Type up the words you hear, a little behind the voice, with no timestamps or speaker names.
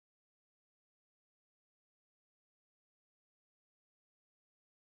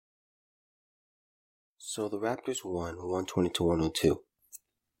So the Raptors won 120-102,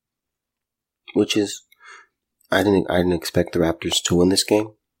 which is I didn't expect the Raptors to win this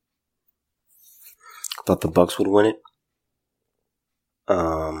game. I thought the Bucks would win it.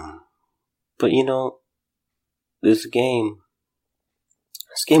 But this game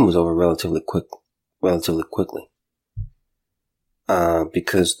was over relatively quickly.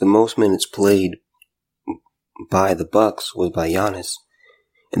 Because the most minutes played by the Bucks was by Giannis,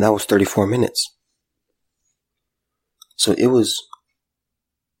 and that was 34 minutes. So it was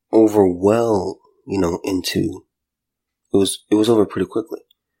over it was over pretty quickly.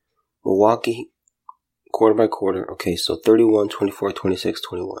 Milwaukee, quarter by quarter, okay, so 31, 24, 26,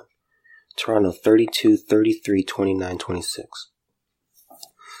 21. Toronto, 32, 33, 29, 26.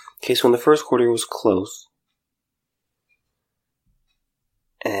 Okay, so in the first quarter it was close.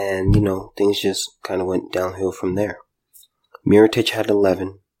 And, things just kind of went downhill from there. Mirotic had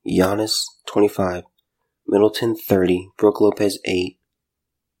 11, Giannis 25, Middleton 30, Brook Lopez 8,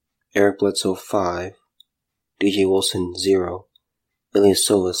 Eric Bledsoe 5, DJ Wilson 0,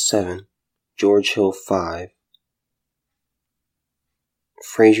 Ilyasova 7, George Hill 5,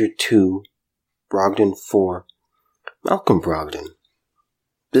 Frazier 2, Brogdon 4, Malcolm Brogdon.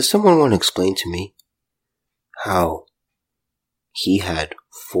 Does someone want to explain to me how he had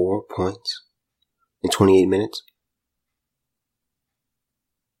 4 points in 28 minutes?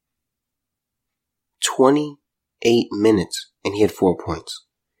 28 minutes and he had 4 points.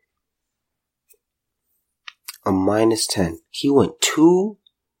 A -10. He went 2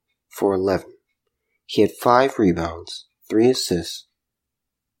 for 11. He had 5 rebounds, 3 assists,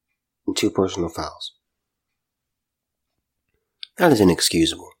 and 2 personal fouls. That is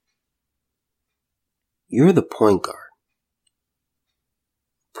inexcusable. You're the point guard.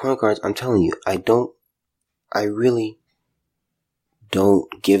 Point guards, I'm telling you, I really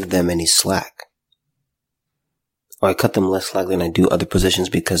don't give them any slack. Or I cut them less slack than I do other positions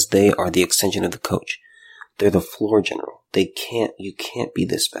because they are the extension of the coach. They're the floor general. You can't be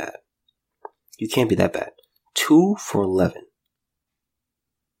this bad. You can't be that bad. 2 for 11.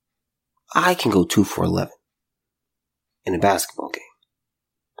 I can go 2 for 11 in a basketball game.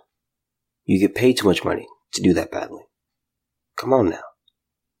 You get paid too much money to do that badly. Come on now.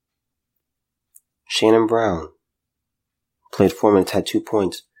 Shannon Brown played 4 minutes, had 2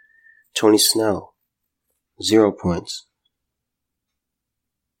 points. Tony Snell, 0 points.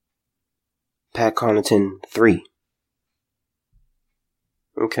 Pat Connaughton, 3.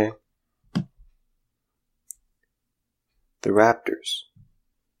 Okay. The Raptors.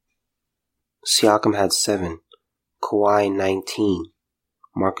 Siakam had 7. Kawhi, 19.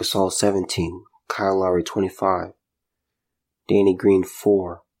 Marc Gasol, 17. Kyle Lowry, 25. Danny Green,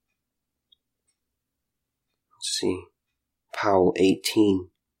 4. Let's see. Powell,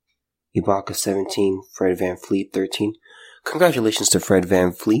 18. Ibaka, 17. Fred VanVleet, 13. Congratulations to Fred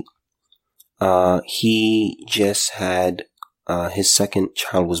VanVleet. He just had, his second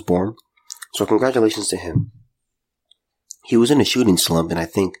child was born. So congratulations to him. He was in a shooting slump, and I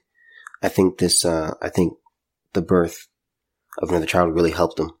think the birth of another child really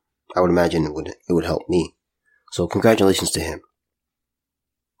helped him. I would imagine it would help me. So congratulations to him.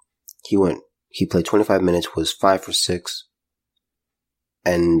 He played 25 minutes, was 5 for 6,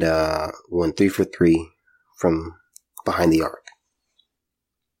 and, went 3 for 3 from behind the arc.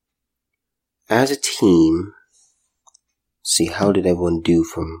 As a team, see, how did everyone do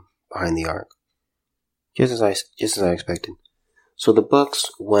from behind the arc? Just as I expected. So the Bucks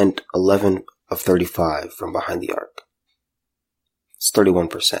went 11 of 35 from behind the arc. It's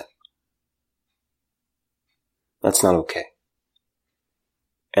 31%. That's not okay.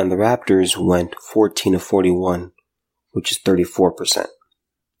 And the Raptors went 14 of 41, which is 34%.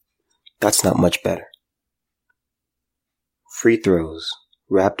 That's not much better. Free throws.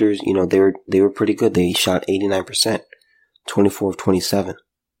 Raptors, they were pretty good. They shot 89%, 24 of 27.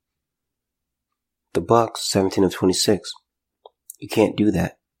 The Bucks, 17 of 26. You can't do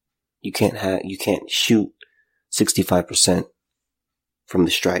that. You can't shoot 65% from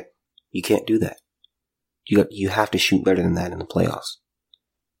the stripe. You can't do that. You have to shoot better than that in the playoffs.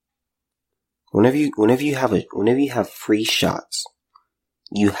 Whenever you have free shots,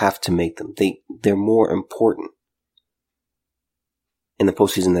 you have to make them. They're more important in the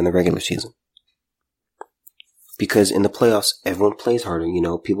postseason than the regular season. Because in the playoffs, everyone plays harder,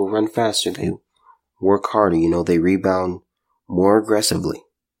 people run faster, they work harder, they rebound more aggressively.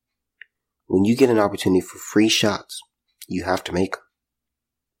 When you get an opportunity for free shots, you have to make them.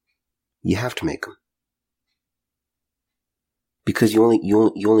 You have to make them. Because you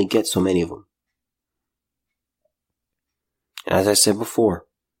only get so many of them. And as I said before,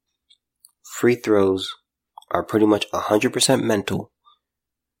 free throws are pretty much 100% mental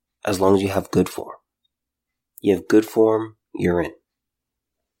as long as you have good form. You have good form, you're in.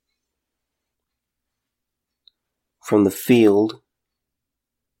 From the field,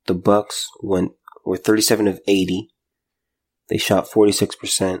 the Bucks were 37 of 80. They shot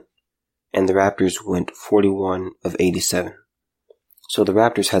 46%, and the Raptors went 41 of 87. So the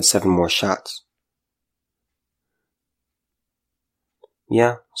Raptors had 7 more shots.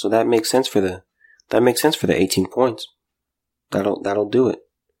 Yeah, so that makes sense for the 18 points. That'll do it.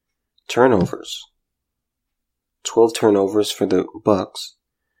 Turnovers. 12 turnovers for the Bucks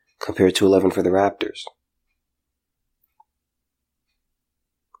compared to 11 for the Raptors.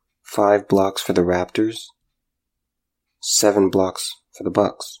 5 blocks for the Raptors. 7 blocks for the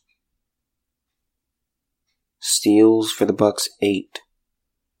Bucks. Steals for the Bucks 8.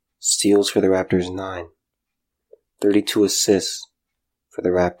 Steals for the Raptors 9. 32 assists for the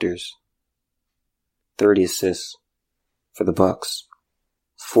Raptors. 30 assists for the Bucks.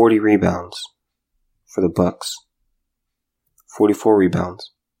 40 rebounds for the Bucks. 44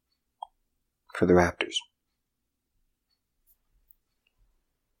 rebounds for the Raptors.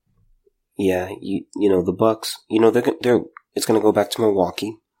 Yeah, you know the Bucks. They're it's gonna go back to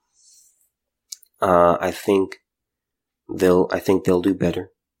Milwaukee. I think they'll do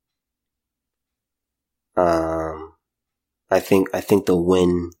better. I think they'll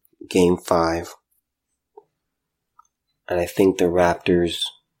win Game 5, and I think the Raptors.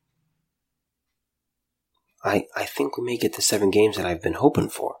 I think we may get the 7 games that I've been hoping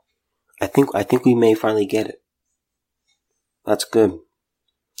for. I think we may finally get it. That's good.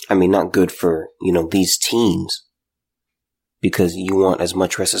 I mean, not good for, these teams, because you want as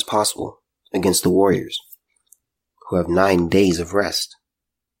much rest as possible against the Warriors, who have 9 days of rest.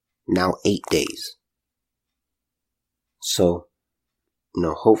 Now 8 days. So,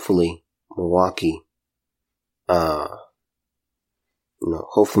 hopefully Milwaukee,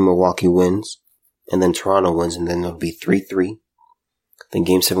 hopefully Milwaukee wins, and then Toronto wins, and then it'll be 3-3. Then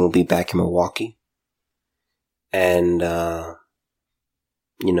Game 7 will be back in Milwaukee. And,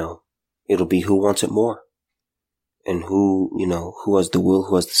 it'll be who wants it more. And who has the will,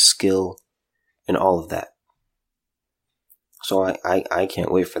 who has the skill, and all of that. So I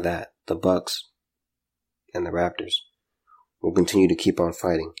can't wait for that. The Bucks and the Raptors will continue to keep on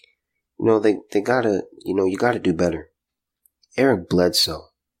fighting. They gotta, you gotta do better. Eric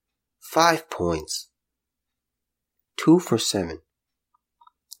Bledsoe, 5 points. 2 for 7.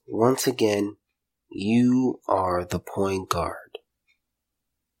 Once again, you are the point guard.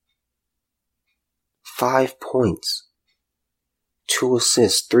 5 points. 2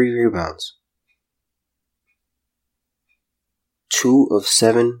 assists, 3 rebounds. 2 of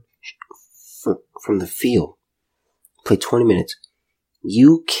 7 from the field. Play 20 minutes.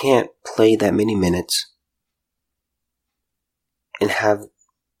 You can't play that many minutes and have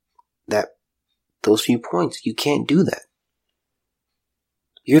those few points. You can't do that.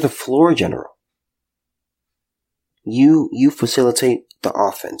 You're the floor general. You facilitate the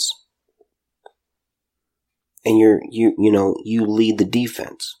offense. And you lead the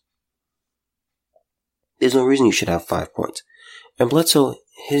defense. There's no reason you should have 5 points. And Bledsoe,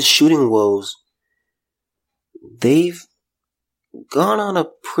 his shooting woes, they've gone on a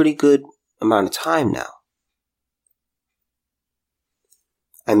pretty good amount of time now.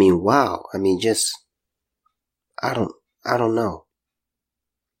 I mean, wow. I mean, I don't know.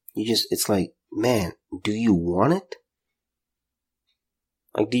 It's like, man, do you want it?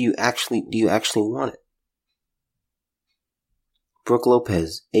 Like, do you actually want it? Brook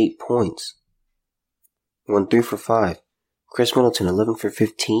Lopez, 8 points. 3 for 5. Chris Middleton, 11 for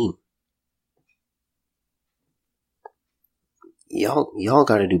 15. Y'all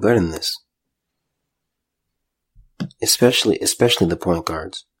gotta do better than this. Especially the point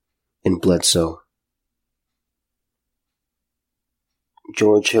guards. In Bledsoe.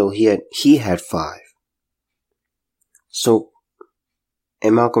 George Hill, he had 5. So,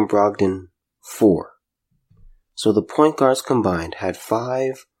 and Malcolm Brogdon, 4. So the point guards combined had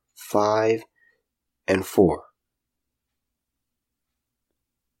 5, 5, and 4.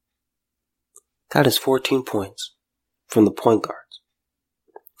 That is 14 points from the point guards.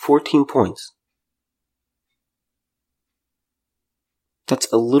 14 points.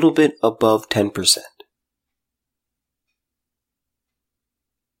 That's a little bit above 10%.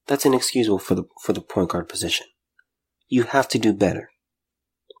 That's inexcusable for the point guard position. You have to do better.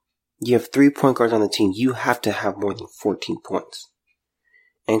 You have 3 point guards on the team. You have to have more than 14 points.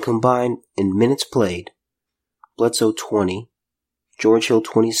 And combined in minutes played, Bledsoe 20, George Hill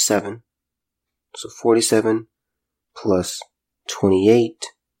 27, so 47 plus 28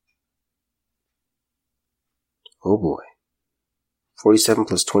 Oh boy. 47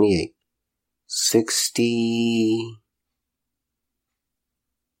 plus 28.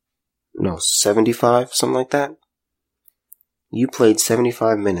 75, something like that. You played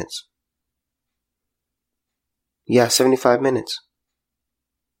 75 minutes. Yeah, 75 minutes.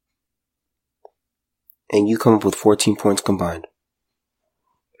 And you come up with 14 points combined.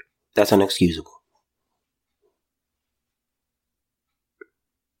 That's unexcusable.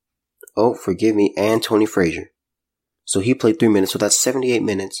 Oh, forgive me, and Tony Frazier. So he played 3 minutes, so that's 78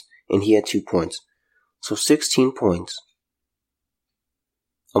 minutes, and he had 2 points. So 16 points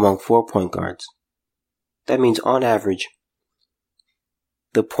among 4 point guards. That means on average,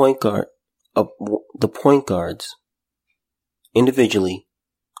 the point guards individually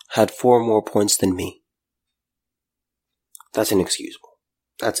had 4 more points than me. That's inexcusable.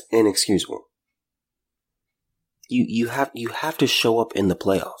 That's inexcusable. You have to show up in the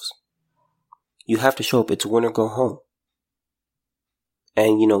playoffs. You have to show up. It's win or go home.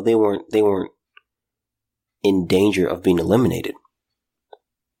 And they weren't in danger of being eliminated.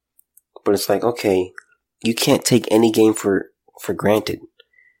 But it's like, okay, you can't take any game for granted.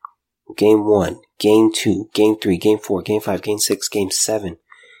 Game 1, Game 2, Game 3, Game 4, Game 5, Game 6, Game 7.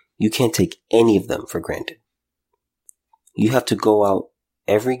 You can't take any of them for granted. You have to go out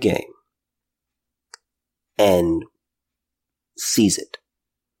every game and seize it.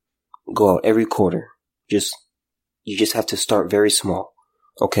 Go out every quarter. You just have to start very small.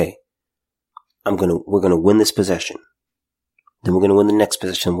 Okay, we're gonna win this possession. Then we're gonna win the next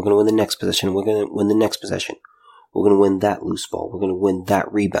possession. We're gonna win the next possession. We're gonna win the next possession. We're gonna win that loose ball. We're gonna win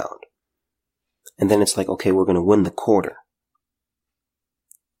that rebound. And then it's like, okay, we're gonna win the quarter.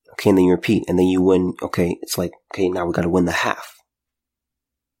 Okay, and then you repeat, and then you win. Okay, it's like, okay, now we gotta win the half.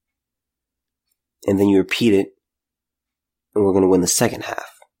 And then you repeat it, and we're gonna win the second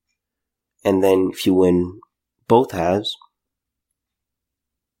half. And then if you win both halves,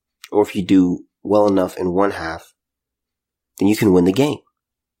 or if you do well enough in one half, then you can win the game.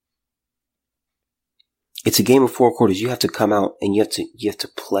 It's a game of 4 quarters. You have to come out and you have to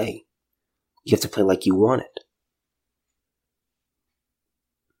play. You have to play like you want it.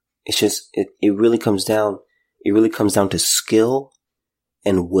 It's just, it really comes down to skill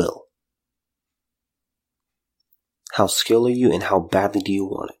and will. How skilled are you and how badly do you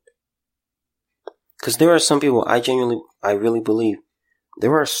want it? Because there are some people, I really believe,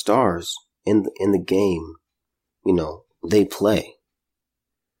 there are stars in the game. They play.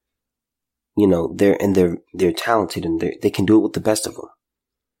 They're talented and they can do it with the best of them.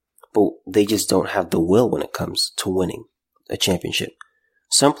 But they just don't have the will when it comes to winning a championship.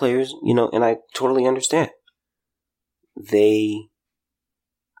 Some players, and I totally understand. They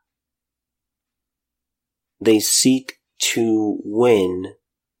seek to win.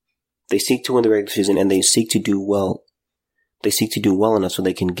 They seek to win the regular season and they seek to do well. They seek to do well enough so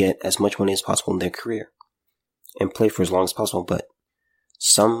they can get as much money as possible in their career and play for as long as possible. But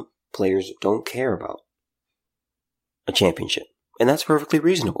some players don't care about a championship. And that's perfectly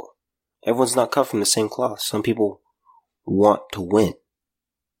reasonable. Everyone's not cut from the same cloth. Some people want to win.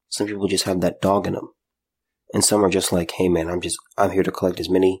 Some people just have that dog in them. And some are just like, hey man, I'm here to collect as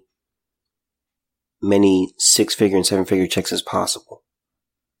many 6-figure and 7-figure checks as possible.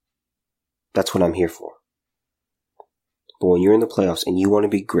 That's what I'm here for. But when you're in the playoffs and you want to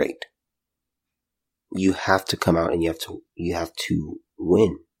be great, you have to come out and you have to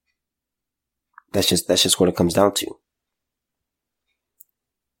win. That's just what it comes down to.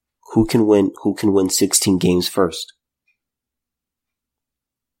 Who can win 16 games first?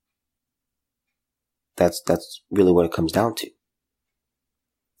 That's really what it comes down to.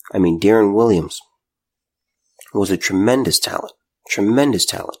 I mean, Deron Williams was a tremendous talent. Tremendous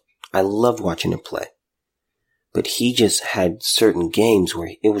talent. I loved watching him play. But he just had certain games where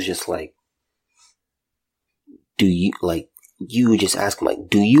it was just like, you just ask him, like,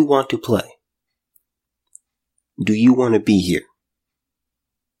 do you want to play? Do you want to be here?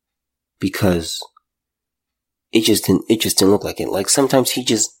 Because it just didn't look like it. Like sometimes it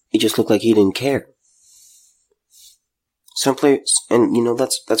just looked like he didn't care. Some players, and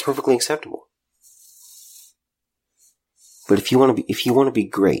that's perfectly acceptable. But if you want to be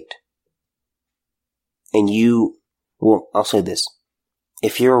great, and I'll say this.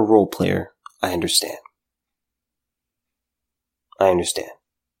 If you're a role player, I understand. But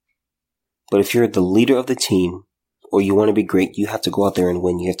if you're the leader of the team, or you want to be great, you have to go out there and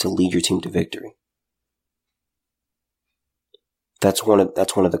win. You have to lead your team to victory. That's one of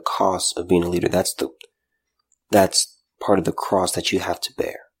the costs of being a leader. That's part of the cross that you have to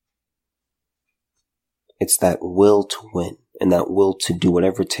bear. It's that will to win and that will to do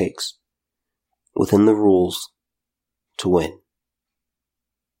whatever it takes within the rules to win.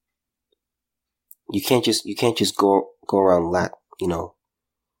 You can't just go around lax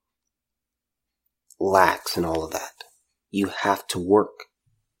and all of that. You have to work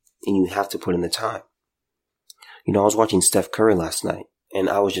and you have to put in the time. I was watching Steph Curry last night and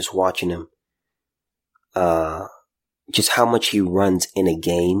I was just watching him, just how much he runs in a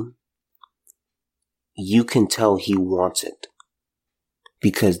game. You can tell he wants it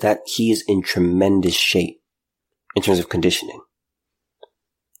because he is in tremendous shape in terms of conditioning.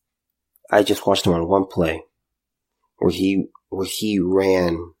 I just watched him on one play where he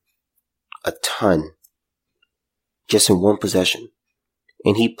ran a ton just in one possession,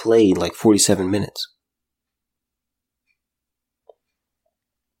 and he played like 47 minutes.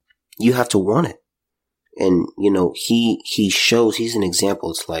 You have to want it. And, he shows, he's an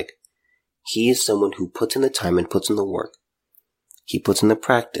example. It's like, he is someone who puts in the time and puts in the work. He puts in the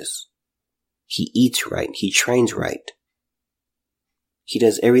practice. He eats right. He trains right. He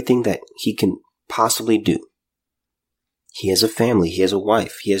does everything that he can possibly do. He has a family. He has a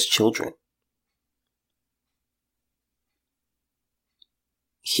wife. He has children.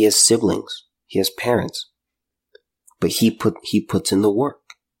 He has siblings. He has parents. But he puts in the work.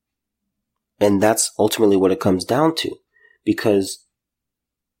 And that's ultimately what it comes down to. Because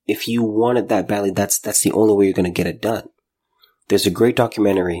if you want it that badly, that's the only way you're going to get it done. There's a great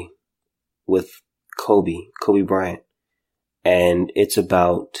documentary with Kobe Bryant. And it's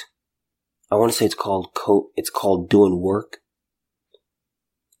about, I want to say it's called Doing Work.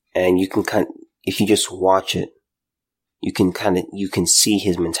 And you can if you just watch it, you can see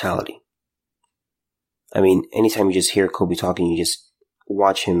his mentality. I mean, anytime you just hear Kobe talking, you just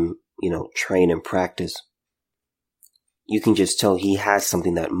watch him, train and practice. You can just tell he has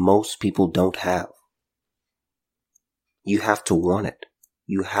something that most people don't have. You have to want it.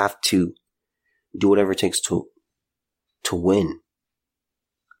 You have to do whatever it takes to win.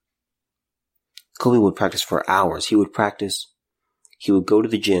 Kobe would practice for hours. He would go to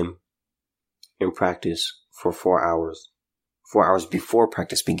the gym and practice for 4 hours. 4 hours before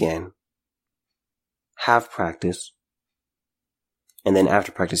practice began. Have practice. And then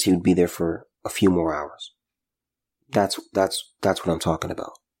after practice, he would be there for a few more hours. That's what I'm talking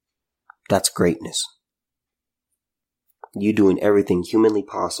about. That's greatness. You doing everything humanly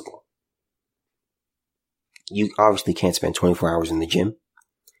possible. You obviously can't spend 24 hours in the gym.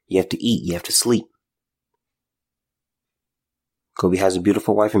 You have to eat. You have to sleep. Kobe has a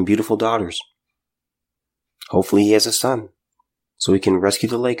beautiful wife and beautiful daughters. Hopefully he has a son so he can rescue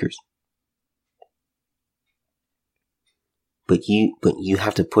the Lakers. But you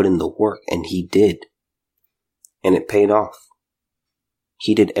have to put in the work, and he did. And it paid off.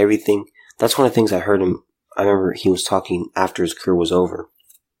 He did everything. That's one of the things I heard him. I remember he was talking after his career was over.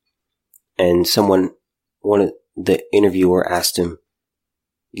 And one of the interviewer asked him,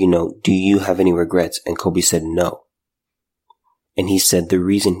 do you have any regrets? And Kobe said no. And he said the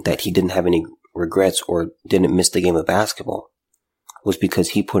reason that he didn't have any regrets or didn't miss the game of basketball was because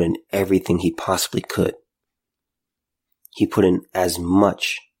he put in everything he possibly could. He put in as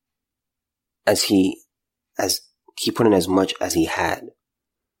much as he had.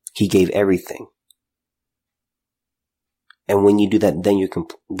 He gave everything. And when you do that, then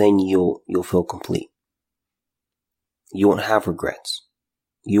you'll feel complete. You won't have regrets.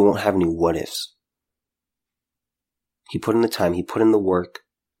 You won't have any what ifs. He put in the time. He put in the work.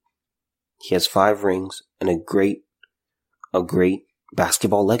 He has 5 rings and a great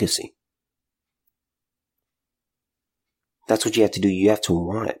basketball legacy. That's what you have to do. You have to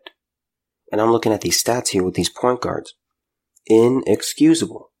want it. And I'm looking at these stats here with these point guards.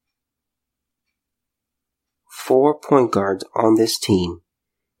 Inexcusable. 4 point guards on this team,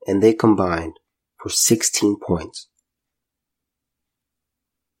 and they combined for 16 points.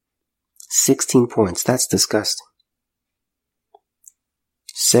 16 points. That's disgusting.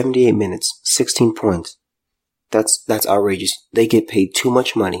 78 minutes, 16 points. That's outrageous. They get paid too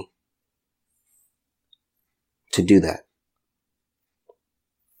much money to do that.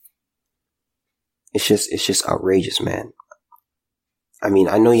 It's just outrageous, man. I mean,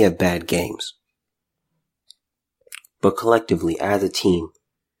 I know you have bad games, but collectively, as a team,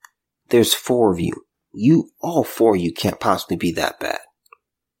 there's 4 of you. All 4 of you can't possibly be that bad.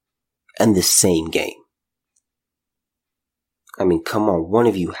 And the same game. I mean, come on, one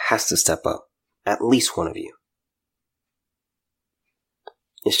of you has to step up. At least one of you.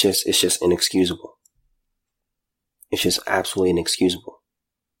 It's just inexcusable. It's just absolutely inexcusable.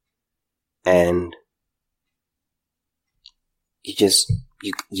 And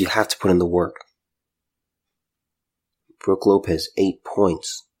you have to put in the work. Brook Lopez, 8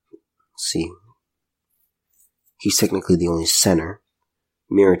 points. Let's see. He's technically the only center.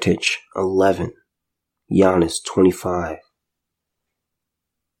 Mirotic, 11. Giannis, 25.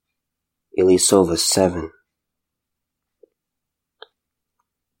 Ilyasova, 7.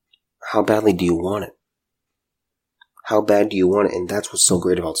 How badly do you want it? How bad do you want it? And that's what's so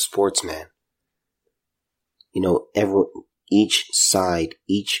great about sports, man. You know, each side,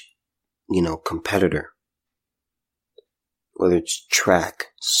 each, competitor, whether it's track,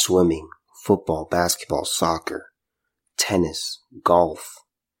 swimming, football, basketball, soccer, tennis, golf,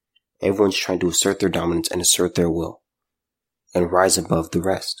 everyone's trying to assert their dominance and assert their will and rise above the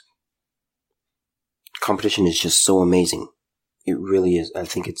rest. Competition is just so amazing. It really is.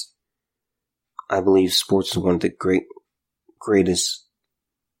 I believe sports is one of the greatest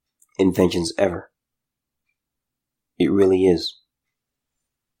inventions ever. It really is.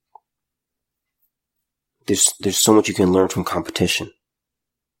 There's so much you can learn from competition,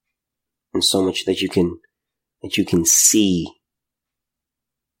 and so much that you can see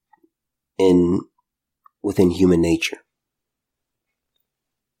within human nature.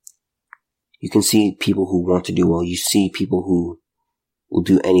 You can see people who want to do well. You see people who will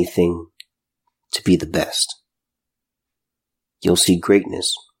do anything to be the best. You'll see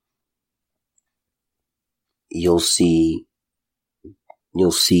greatness. You'll see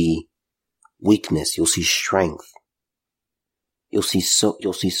weakness. You'll see strength. You'll see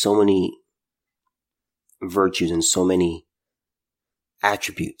so many virtues and so many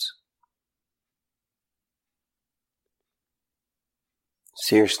attributes.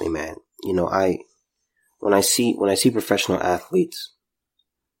 Seriously, man. When I see professional athletes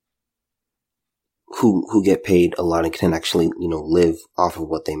who get paid a lot and can actually, live off of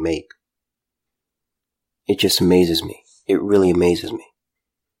what they make, it just amazes me. It really amazes me.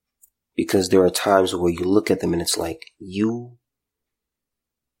 Because there are times where you look at them and it's like, you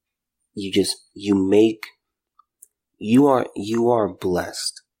are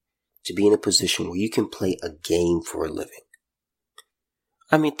blessed to be in a position where you can play a game for a living.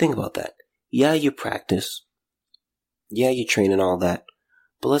 I mean, think about that. Yeah, you practice. Yeah, you train and all that.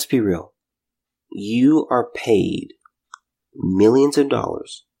 But let's be real. You are paid millions of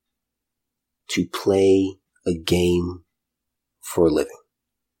dollars to play a game for a living.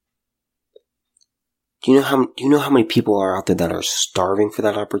 Do you know how many people are out there that are starving for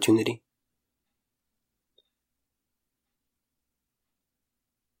that opportunity?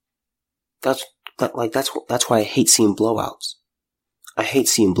 That's why I hate seeing blowouts. I hate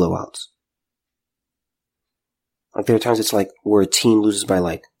seeing blowouts. Like, there are times it's like where a team loses by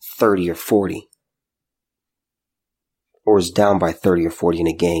like 30 or 40. Or is down by 30 or 40 in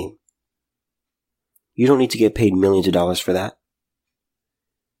a game. You don't need to get paid millions of dollars for that.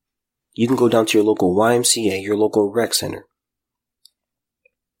 You can go down to your local YMCA, your local rec center.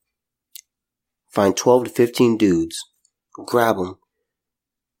 Find 12 to 15 dudes. Grab them.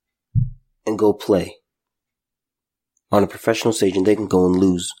 And go play on a professional stage, and they can go and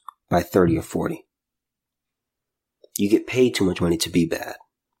lose by 30 or 40. You get paid too much money to be bad.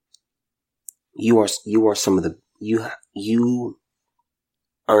 You are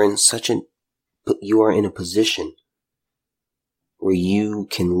in a position where you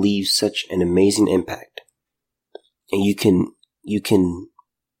can leave such an amazing impact, and you can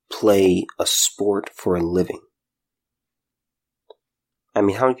play a sport for a living. I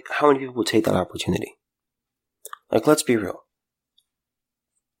mean, how many people would take that opportunity? Like, let's be real.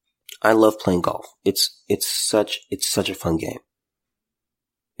 I love playing golf. It's such a fun game.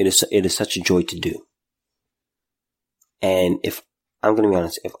 It is such a joy to do. And if I'm going to be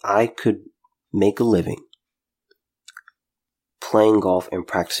honest, if I could make a living playing golf and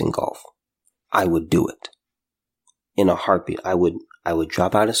practicing golf, I would do it in a heartbeat. I would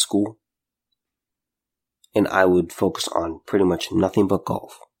drop out of school and I would focus on pretty much nothing but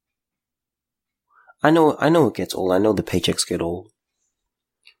golf. I know it gets old. I know the paychecks get old.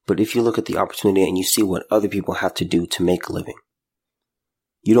 But if you look at the opportunity and you see what other people have to do to make a living,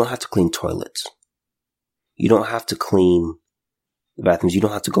 you don't have to clean toilets. You don't have to clean the bathrooms. You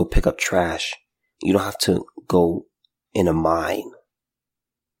don't have to go pick up trash. You don't have to go in a mine.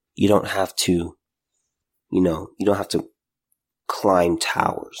 You don't have to, you don't have to climb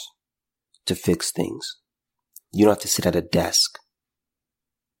towers to fix things. You don't have to sit at a desk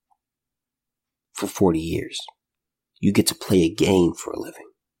for 40 years. You get to play a game for a living.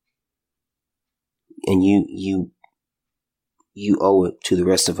 And you owe it to the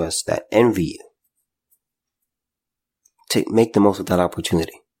rest of us that envy you to make the most of that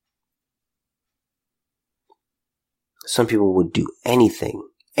opportunity. Some people would do anything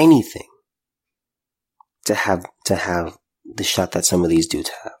to have the shot that some of these dudes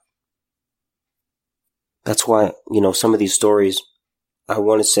have. That's why, some of these stories, I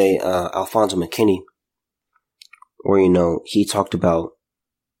want to say, Alfonso McKinney, where, he talked about,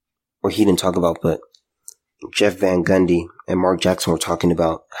 or he didn't talk about, but Jeff Van Gundy and Mark Jackson were talking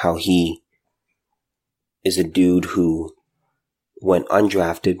about how he is a dude who went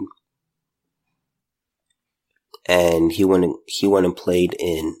undrafted, and he went and played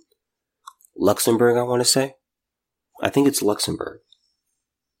in Luxembourg, I want to say. I think it's Luxembourg.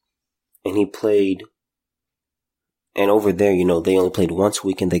 And he played, and over there, they only played once a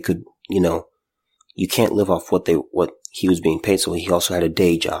week, and they could, you can't live off what he was being paid, so he also had a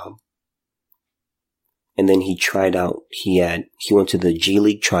day job. And then he tried out, he went to the G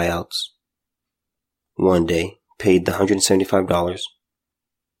League tryouts one day, paid the $175,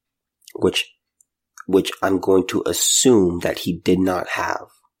 which I'm going to assume that he did not have.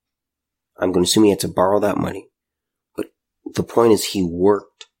 I'm going to assume he had to borrow that money. But the point is, he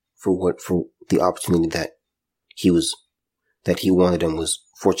worked for the opportunity that he wanted and was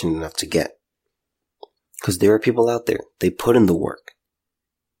fortunate enough to get. Because there are people out there, they put in the work.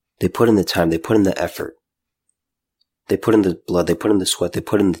 They put in the time, they put in the effort. They put in the blood, they put in the sweat, they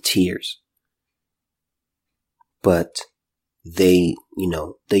put in the tears. But they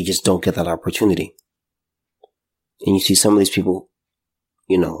just don't get that opportunity. And you see some of these people,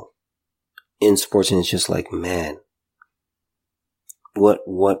 in sports, and it's just like, man,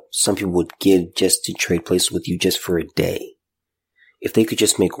 what some people would give just to trade places with you just for a day. If they could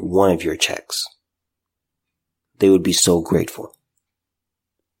just make one of your checks, they would be so grateful.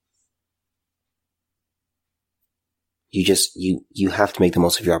 You have to make the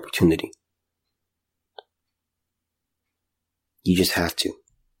most of your opportunity. You just have to.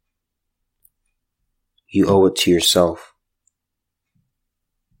 You owe it to yourself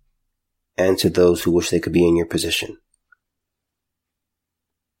and to those who wish they could be in your position.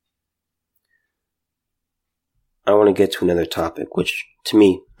 I want to get to another topic, which to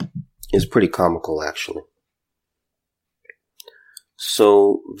me is pretty comical, actually.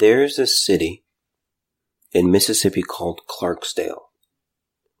 So there's a city in Mississippi called Clarksdale.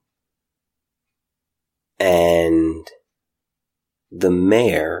 And the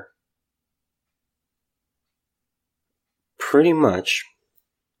mayor pretty much,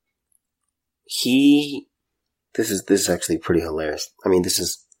 this is actually pretty hilarious. I mean,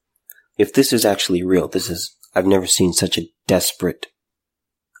 if this is actually real, I've never seen such desperation.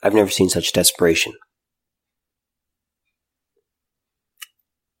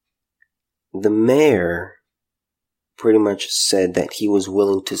 The mayor pretty much said that he was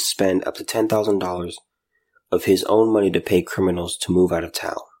willing to spend up to $10,000 of his own money to pay criminals to move out of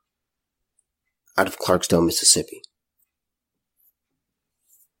town. Out of Clarksdale, Mississippi.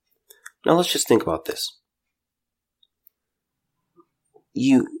 Now let's just think about this.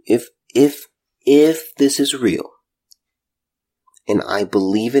 If this is real, and I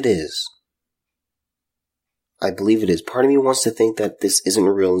believe it is, part of me wants to think that this isn't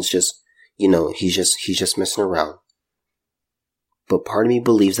real, and it's just, he's just messing around. But part of me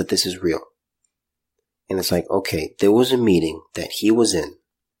believes that this is real. And it's like, okay, there was a meeting that he was in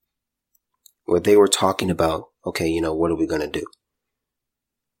where they were talking about, okay, what are we going to do?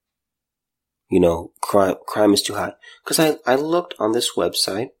 Crime is too high. Because I looked on this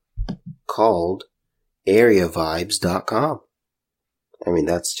website called areavibes.com. I mean,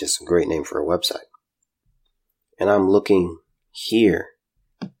 that's just a great name for a website. And I'm looking here.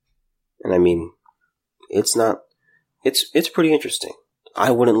 And I mean, it's pretty interesting.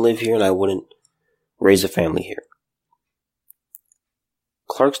 I wouldn't live here and I wouldn't raise a family here.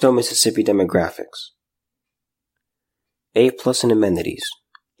 Clarksdale, Mississippi demographics. A+ in amenities.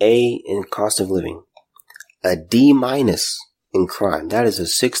 A in cost of living. A D- in crime. That is a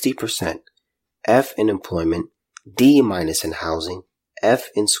 60%. F in employment. D- in housing. F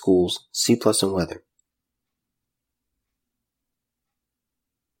in schools. C+ in weather.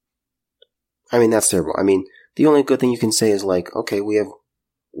 I mean, that's terrible. I mean, the only good thing you can say is like, okay, we have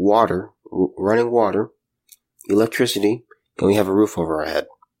water, running water, electricity, and we have a roof over our head.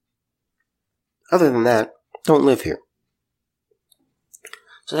 Other than that, don't live here.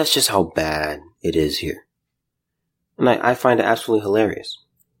 So that's just how bad it is here. And I find it absolutely hilarious.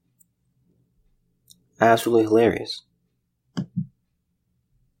 Absolutely hilarious.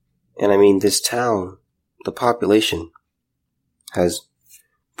 And I mean, this town, the population has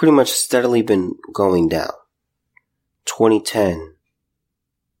pretty much steadily been going down. 2010,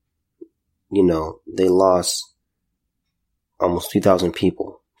 they lost almost 3,000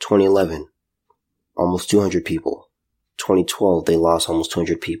 people. 2011, almost 200 people. 2012, they lost almost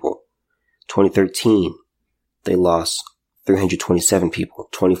 200 people. 2013, they lost 327 people.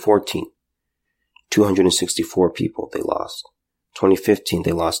 2014, 264 people they lost. 2015,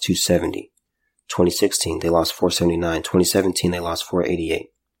 they lost 270. 2016, they lost 479. 2017, they lost 488.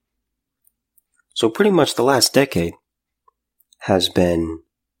 So pretty much the last decade has been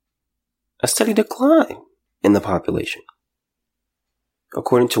a steady decline in the population.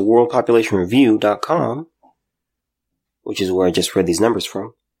 According to worldpopulationreview.com, which is where I just read these numbers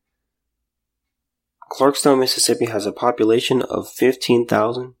from, Clarksdale, Mississippi has a population of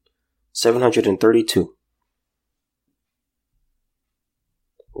 15,732.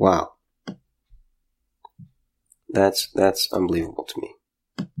 Wow. That's unbelievable to me.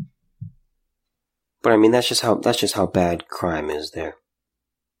 But I mean, that's just how bad crime is there.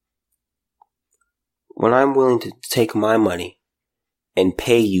 When I'm willing to take my money and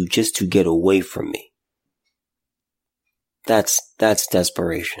pay you just to get away from me, that's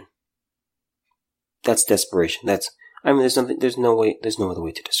desperation. That's desperation. There's no other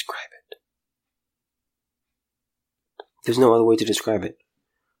way to describe it. There's no other way to describe it.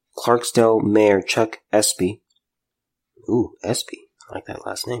 Clarksdale Mayor Chuck Espy, Espy, I like that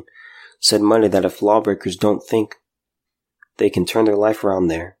last name, said Monday that if lawbreakers don't think they can turn their life around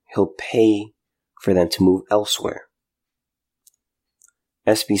there, he'll pay for them to move elsewhere.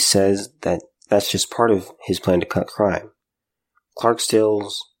 Espy says that that's just part of his plan to cut crime.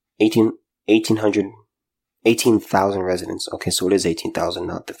 Clarksdale's 18,000 residents. Okay, so it is 18,000,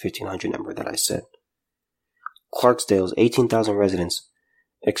 not the 1,500 number that I said. Clarksdale's 18,000 residents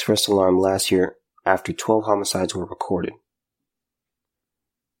expressed alarm last year after 12 homicides were recorded.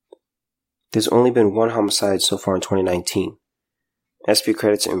 There's only been one homicide so far in 2019. Espy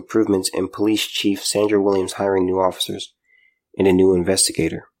credits improvements in Police Chief Sandra Williams hiring new officers and a new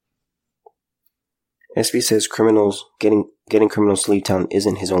investigator. Espy says getting criminals to leave town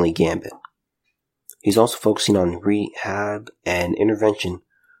isn't his only gambit. He's also focusing on rehab and intervention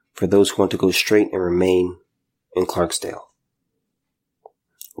for those who want to go straight and remain in Clarksdale.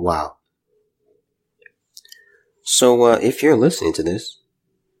 Wow. So, if you're listening to this,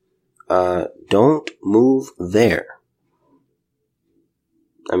 don't move there.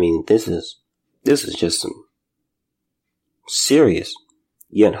 I mean, this is just some serious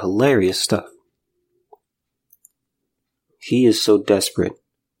yet hilarious stuff. He is so desperate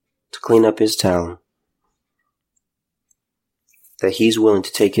to clean up his town that he's willing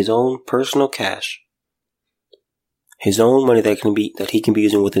to take his own personal cash, his own money that he can be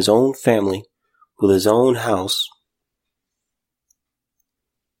using with his own family, with his own house,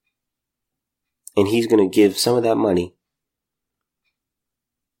 and he's going to give some of that money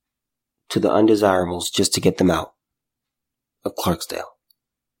to the undesirables just to get them out of Clarksdale.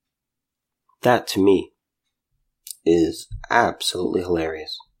 That, to me, is absolutely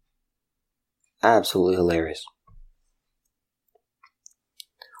hilarious. Absolutely hilarious.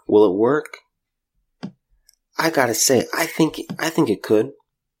 Will it work? I gotta say, I think it could.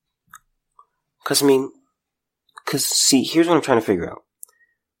 Cause see, here's what I'm trying to figure out.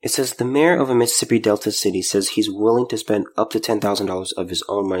 It says the mayor of a Mississippi Delta city says he's willing to spend up to $10,000 of his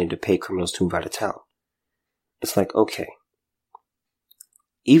own money to pay criminals to move out of town. It's like, okay.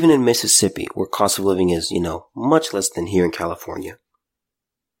 Even in Mississippi, where cost of living is, much less than here in California,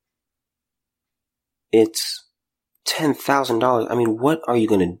 it's $10,000. I mean, what are you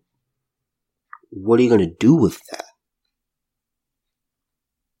gonna do with that?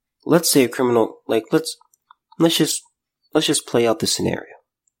 Let's say a criminal, let's just play out the scenario.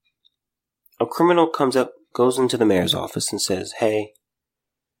 A criminal goes into the mayor's office and says, "Hey,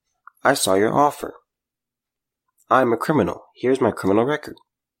 I saw your offer. I'm a criminal. Here's my criminal record.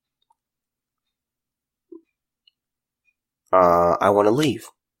 I want to leave."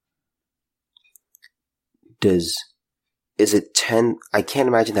 I can't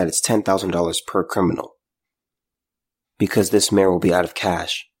imagine that it's $10,000 per criminal. Because this mayor will be out of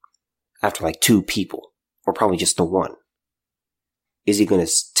cash after 2 people, or probably just the one. Is he going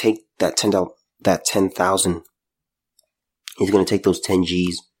to take that 10,000? He's going to take those 10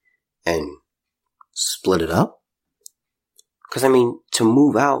 G's and split it up? Because to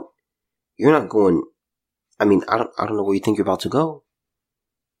move out, you're not going. I don't know where you think you're about to go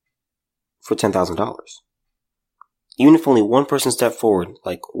for $10,000. Even if only one person stepped forward,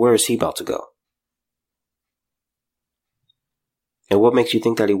 where is he about to go? And what makes you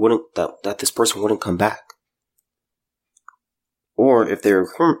think that that this person wouldn't come back? Or if they're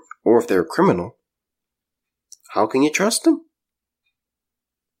a criminal, how can you trust them?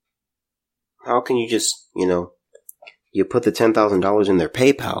 How can you just, you put the $10,000 in their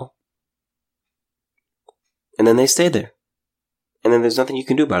PayPal, and then they stay there, and then there's nothing you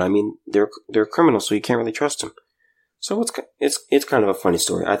can do about it. They're criminals, so you can't really trust them. So it's kind of a funny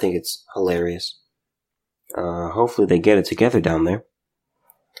story. I think it's hilarious. Hopefully they get it together down there.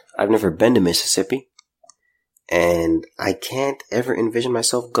 I've never been to Mississippi, and I can't ever envision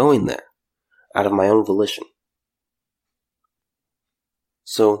myself going there out of my own volition.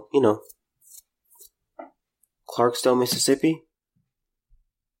 So, Clarksdale, Mississippi,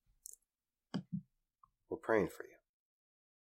 we're praying for you.